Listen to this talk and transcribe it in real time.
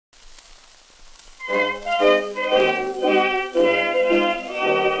Birdies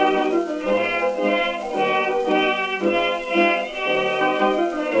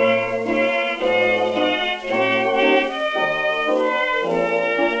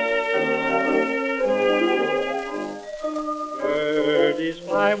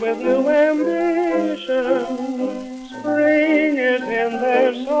fly with new ambition, spring is in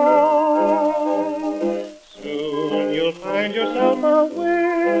their song. Soon you'll find yourself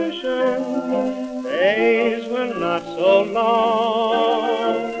a-wishing days were not so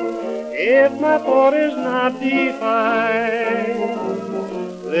long. If my thought is not defined,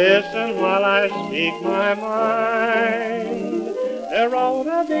 listen while I speak my mind. There ought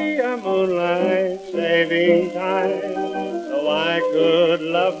to be a moonlight saving time, so I could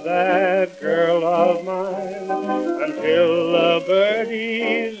love that girl of mine until the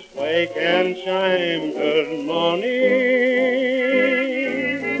birdies wake and chime good morning.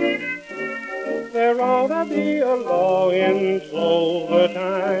 There ought to be a law in clover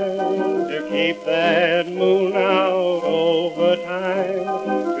time to keep that moon out over time,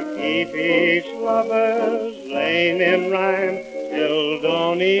 to keep each lover's lane in rhyme till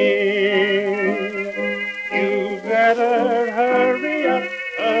dawning. You better hurry up,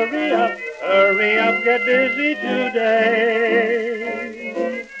 hurry up, hurry up, get busy today.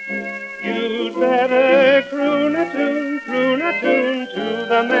 You'd better croon a tune to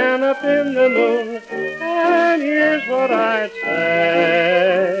the man up in the moon. And here's what I'd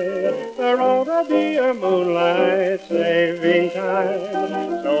say. There ought to be a moonlight saving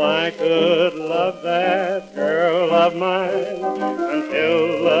time, so I could love that girl of mine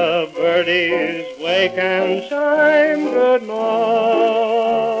until the birdies wake and chime good morning.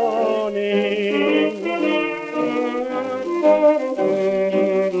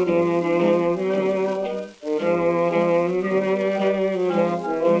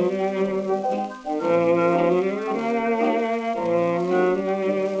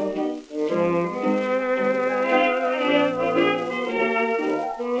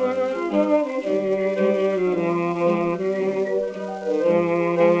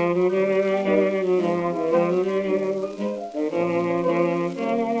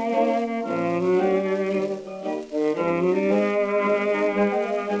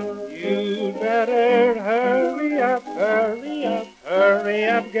 You'd better hurry up, hurry up, hurry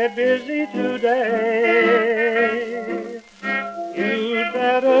up, get busy today. You'd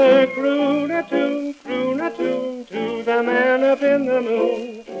better croon a tune to the man up in the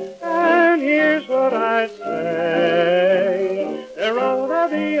moon. And here's what I say. There ought to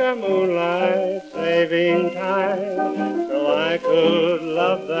be a moonlight saving time, so I could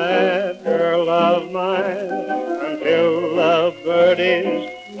love that girl of mine until the birdies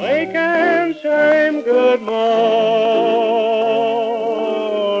wake and chime good morning.